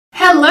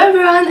Hello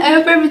everyone, I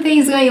hope everything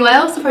is going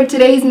well. So for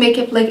today's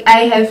makeup look,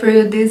 I have for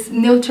you this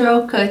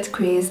neutral cut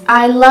crease.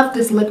 I love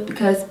this look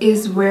because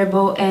it's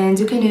wearable and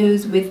you can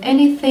use with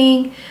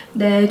anything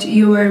that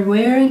you are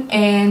wearing,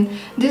 and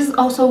this is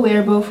also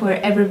wearable for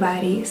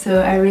everybody.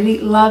 So I really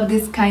love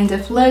this kind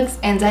of looks,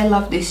 and I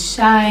love this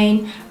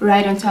shine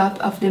right on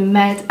top of the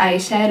matte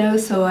eyeshadow.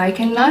 So I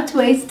cannot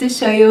wait to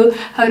show you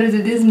how to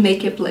do this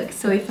makeup look.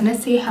 So if you want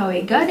to see how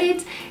I got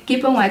it,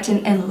 keep on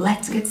watching and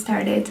let's get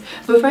started.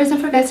 But first, don't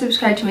forget to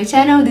subscribe to my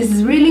channel. This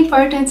is really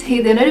important.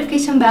 Hit the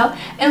notification bell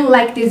and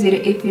like this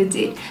video if you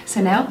did. So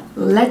now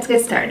let's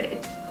get started.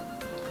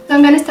 So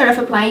I'm gonna start off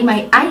applying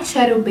my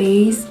eyeshadow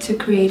base to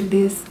create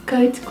this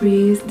cut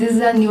crease. This is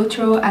a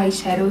neutral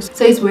eyeshadow,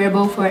 so it's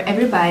wearable for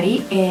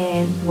everybody.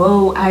 And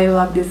whoa, I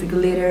love this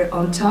glitter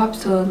on top.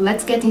 So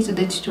let's get into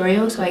the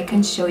tutorial so I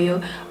can show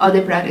you all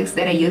the products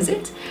that I use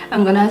it.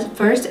 I'm gonna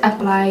first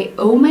apply,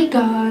 oh my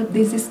god,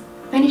 this is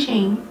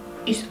finishing.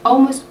 It's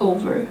almost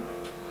over.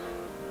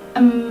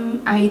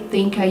 I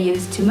think I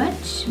used too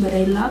much, but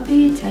I love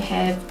it. I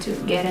have to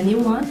get a new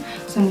one,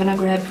 so I'm gonna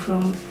grab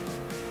from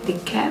the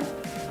cap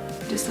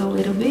just a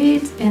little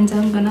bit, and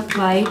I'm gonna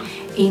apply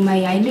in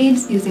my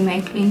eyelids using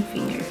my clean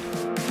finger.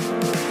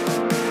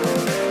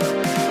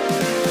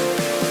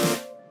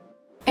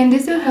 And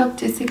this will help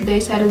to stick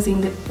the shadows in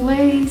the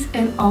place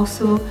and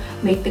also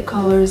make the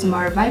colors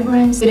more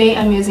vibrant. Today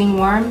I'm using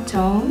warm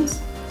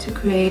tones to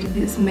create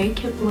this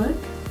makeup look.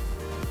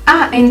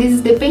 And this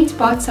is the Paint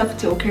Pot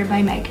Soft Ochre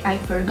by MAC. I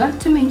forgot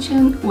to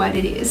mention what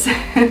it is.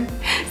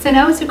 So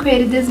now to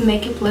create this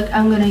makeup look,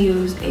 I'm gonna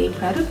use a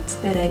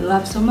product that I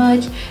love so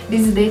much.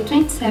 This is the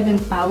 27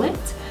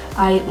 palette.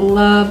 I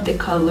love the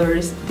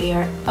colors, they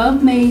are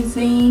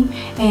amazing.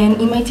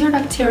 And in my tear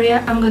duct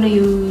area, I'm gonna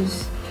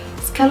use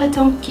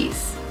Skeleton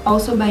Kiss,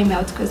 also by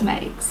Nyx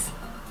Cosmetics.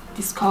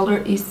 This color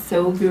is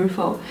so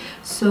beautiful.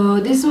 So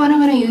this is what I'm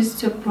gonna use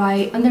to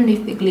apply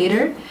underneath the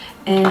glitter.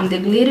 And the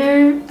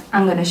glitter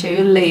I'm gonna show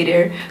you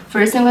later.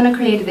 First, I'm gonna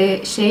create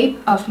the shape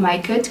of my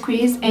cut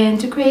crease,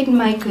 and to create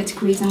my cut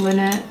crease, I'm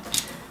gonna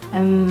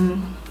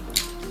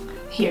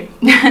here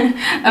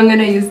I'm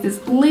gonna use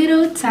this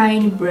little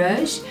tiny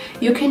brush.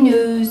 You can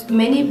use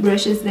many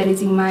brushes that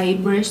is in my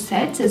brush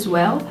set as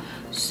well.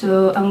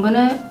 So I'm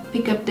gonna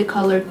pick up the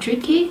color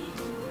Tricky,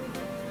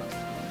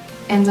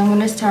 and I'm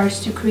gonna start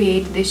to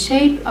create the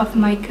shape of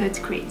my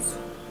cut crease.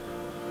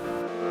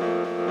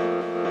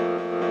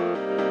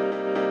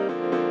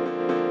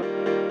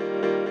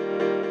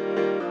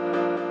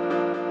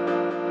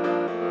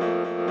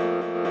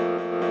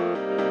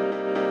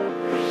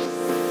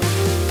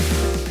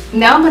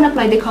 Now I'm gonna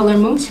apply the color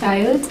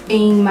Moonchild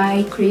in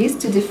my crease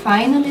to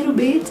define a little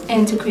bit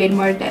and to create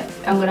more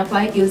depth. I'm gonna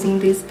apply it using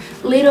this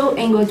little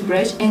angled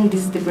brush, and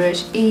this is the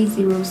brush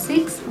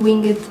A06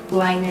 Winged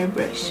Liner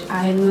brush.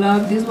 I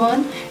love this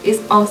one.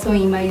 It's also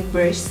in my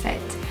brush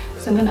set.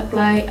 So I'm gonna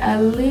apply a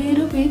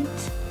little bit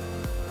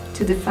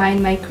to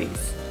define my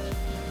crease.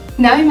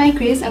 Now in my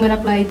crease, I'm gonna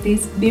apply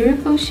this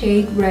beautiful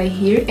shade right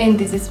here, and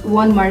this is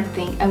one more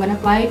thing. I'm gonna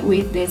apply it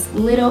with this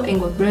little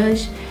angled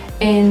brush,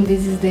 and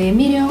this is the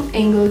medium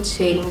angled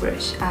shading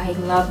brush. I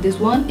love this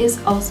one.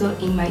 It's also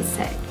in my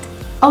set.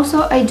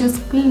 Also, I just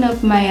cleaned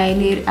up my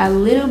eyelid a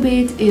little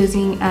bit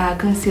using a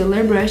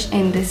concealer brush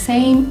and the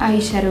same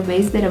eyeshadow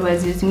base that I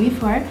was using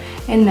before,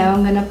 and now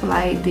I'm gonna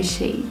apply the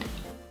shade.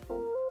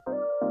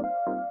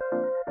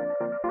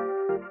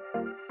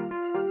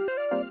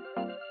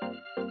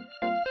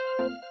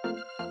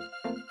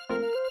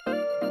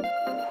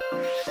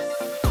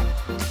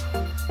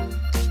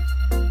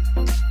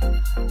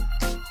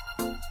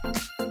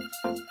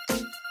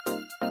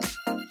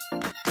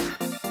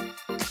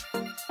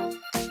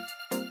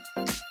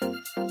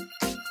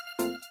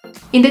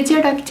 In the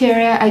tear duct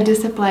area, I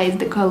just applied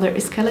the color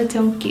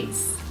Skeleton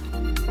Kiss.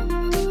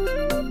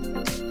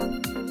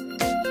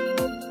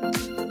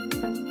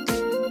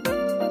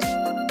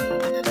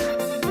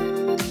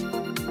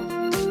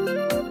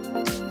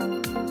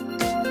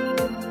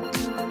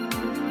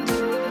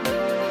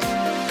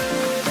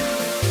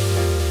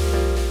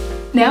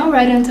 Now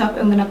right on top,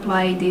 I'm gonna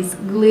apply this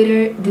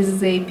glitter. This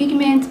is a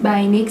pigment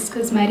by Nyx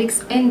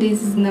Cosmetics, and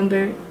this is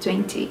number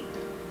 20.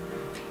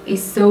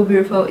 It's so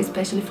beautiful,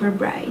 especially for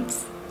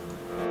brides.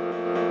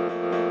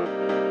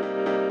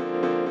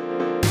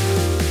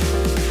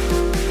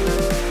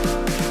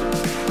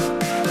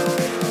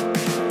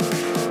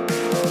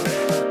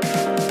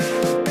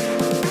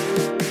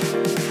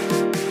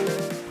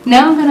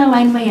 Now I'm gonna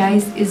line my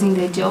eyes using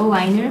the gel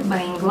liner by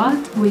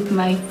Inglot with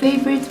my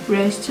favorite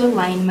brush to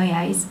line my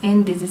eyes,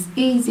 and this is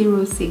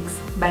A06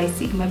 by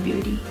Sigma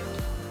Beauty.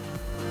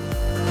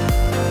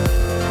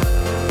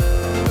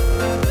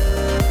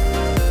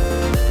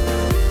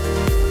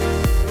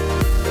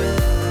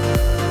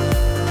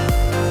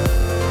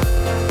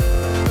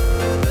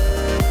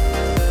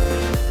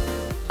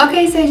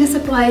 Okay, so I just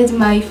applied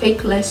my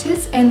fake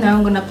lashes, and now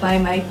I'm gonna apply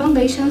my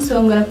foundation. So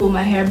I'm gonna pull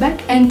my hair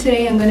back, and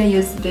today I'm gonna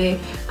use the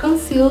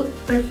Conceal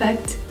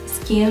Perfect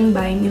Skin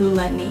by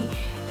Maybelline.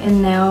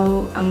 And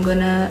now I'm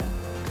gonna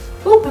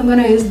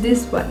use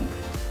this one.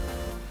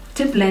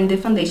 to blend the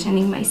foundation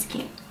in my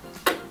skin.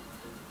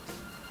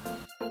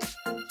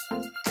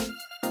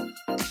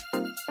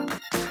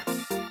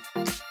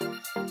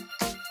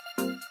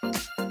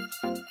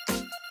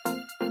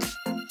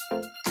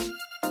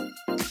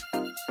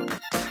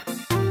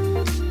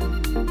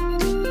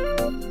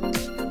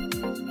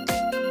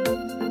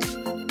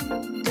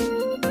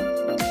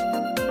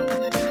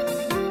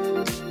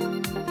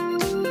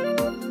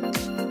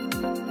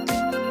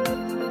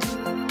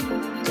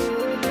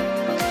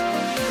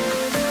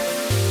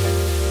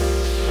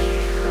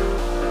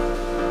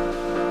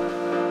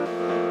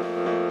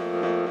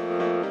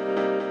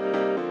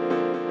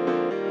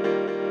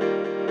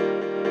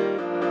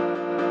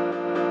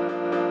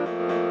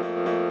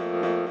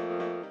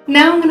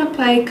 Now I'm gonna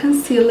apply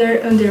concealer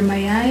under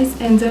my eyes,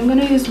 and I'm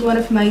gonna use one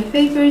of my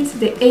favorites,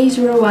 the Age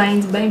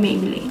Rewind by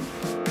Maybelline.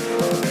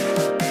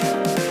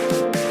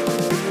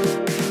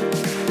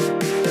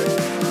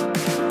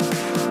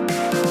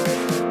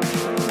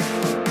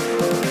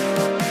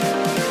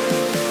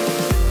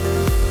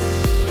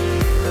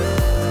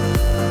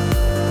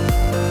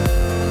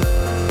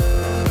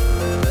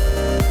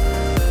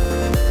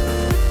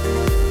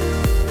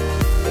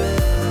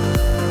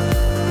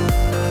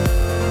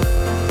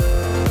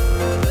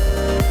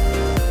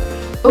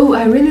 Oh,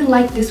 I really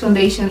like this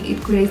foundation.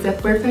 It creates a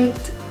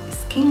perfect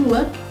skin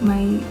look.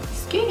 My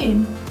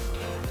skin,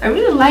 I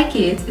really like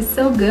it. It's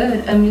so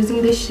good. I'm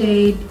using the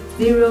shade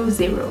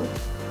 00.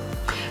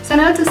 So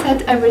now to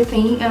set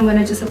everything, I'm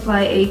gonna just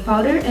apply a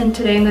powder, and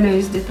today I'm gonna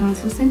use the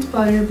translucent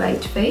powder by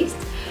Too Faced,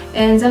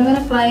 and I'm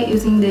gonna apply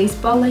using the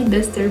Spotlight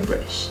Duster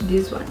brush,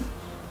 this one.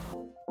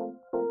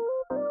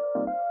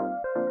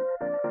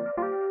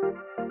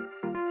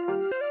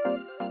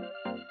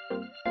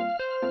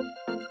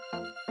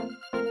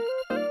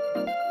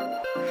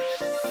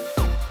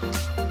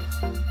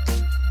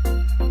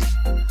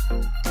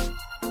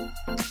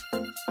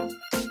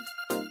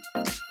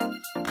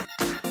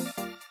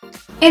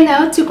 And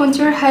now to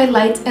contour,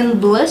 highlight, and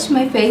blush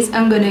my face,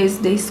 I'm gonna use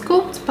the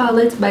Sculpt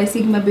palette by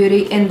Sigma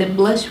Beauty and the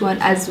blush one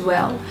as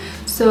well.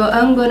 So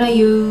I'm gonna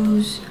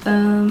use,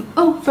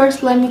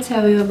 first let me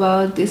tell you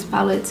about these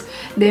palettes.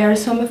 They are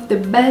some of the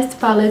best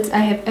palettes I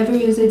have ever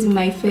used in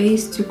my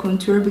face to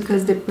contour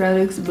because the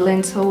products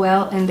blend so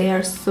well and they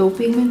are so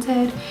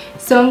pigmented.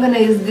 So I'm gonna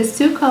use these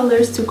two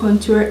colors to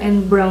contour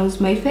and bronze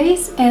my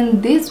face,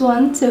 and this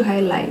one to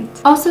highlight.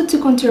 Also to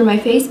contour my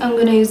face, I'm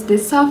gonna use the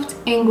soft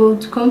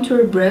angled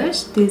contour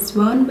brush, this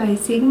one by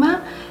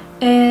Sigma.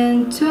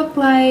 And to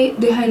apply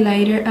the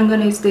highlighter, I'm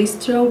gonna use the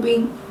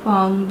Strobing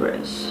Fawn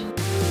brush.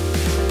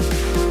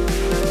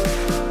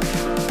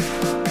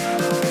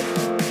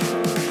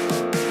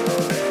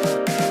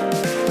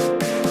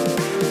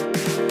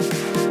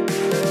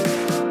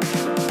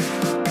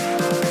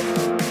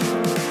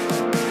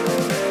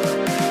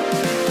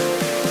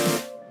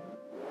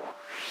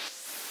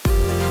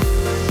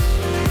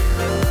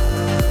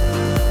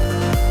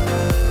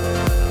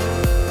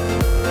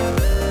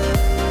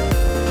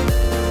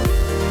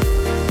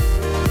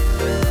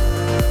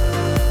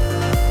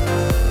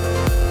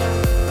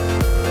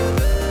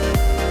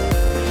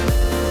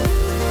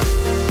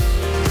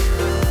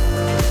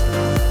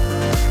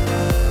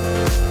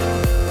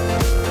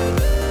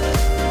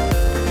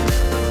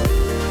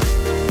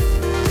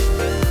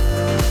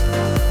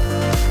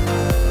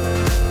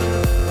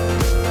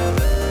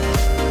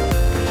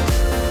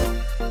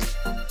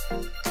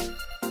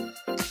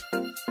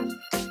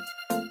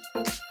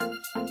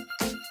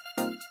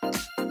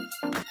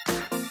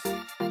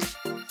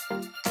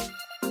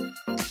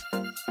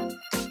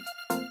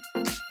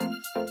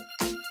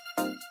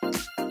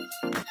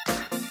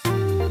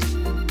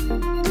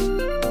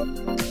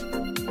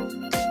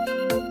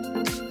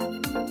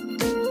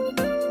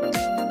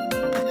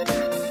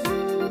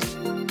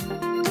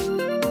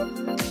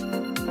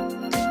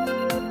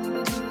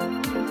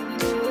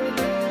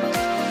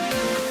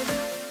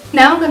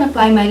 Now I'm gonna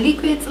apply my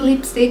liquid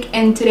lipstick,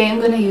 and today I'm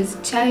gonna use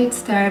Child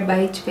Star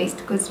by Nyx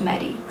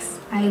Cosmetics.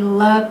 I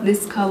love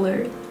this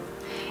color,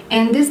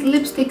 and this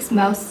lipstick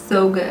smells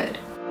so good.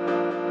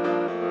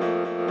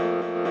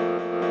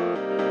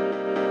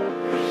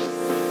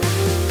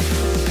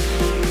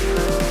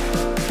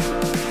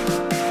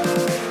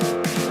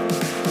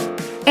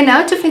 And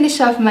now to finish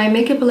off my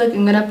makeup look,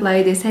 I'm gonna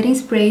apply the setting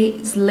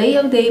spray Slay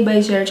All Day by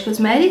Nyx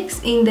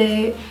Cosmetics in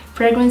the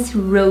fragrance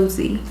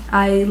Rosy.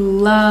 I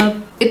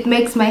love it.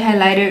 Makes my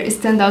highlighter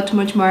stand out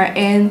much more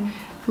and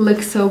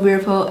look so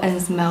beautiful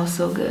and smell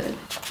so good.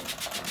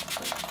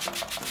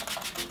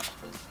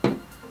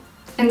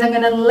 And I'm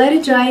gonna let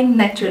it dry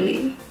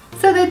naturally.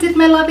 So that's it,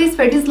 my lovies,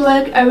 for this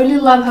look. I really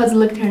love how the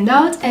look turned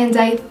out, and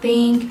I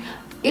think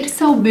it's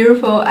so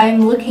beautiful.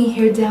 I'm looking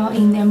here down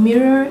in the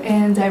mirror,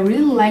 and I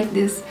really like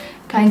this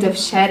kind of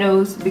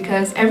shadows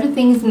because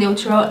everything is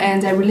neutral,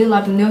 and I really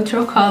love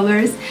neutral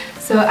colors.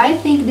 So I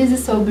think this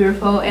is so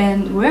beautiful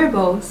and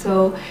wearable.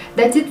 So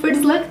that's it for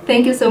this look.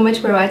 Thank you so much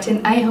for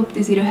watching. I hope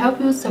this video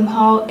helped you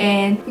somehow,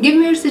 and give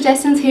me your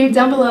suggestions here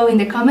down below in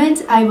the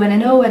comments. I wanna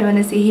know what I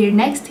wanna see here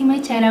next in my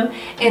channel,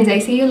 and I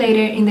see you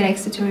later in the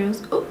next tutorials.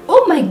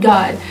 Oh my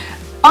god,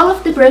 All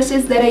of the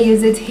brushes that I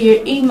used here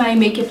in my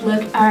makeup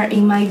look are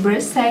in my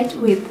brush set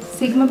with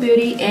Sigma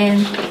Beauty,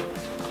 and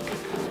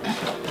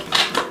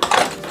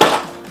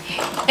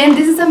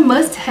this is a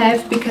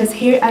must-have because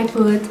here I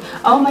put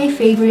all my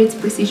favorite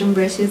precision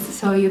brushes,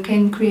 so you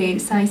can create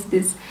since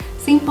this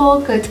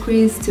simple cut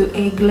crease to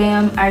a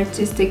glam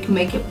artistic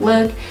makeup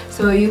look.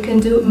 So you can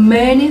do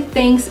many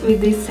things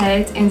with this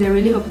set, and I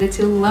really hope that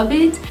you love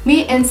it.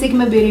 Me and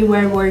Sigma Beauty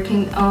were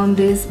working on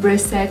this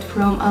brush set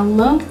from a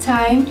long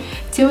time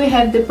till we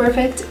have the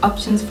perfect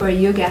options for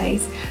you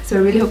guys. So I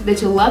really hope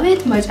that you love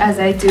it much as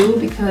I do,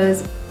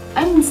 because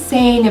I'm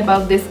insane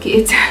about this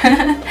kit.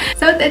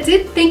 So that's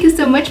it. Thank you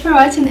so much for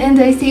watching, and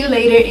I see you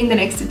later in the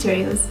next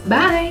tutorials.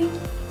 Bye!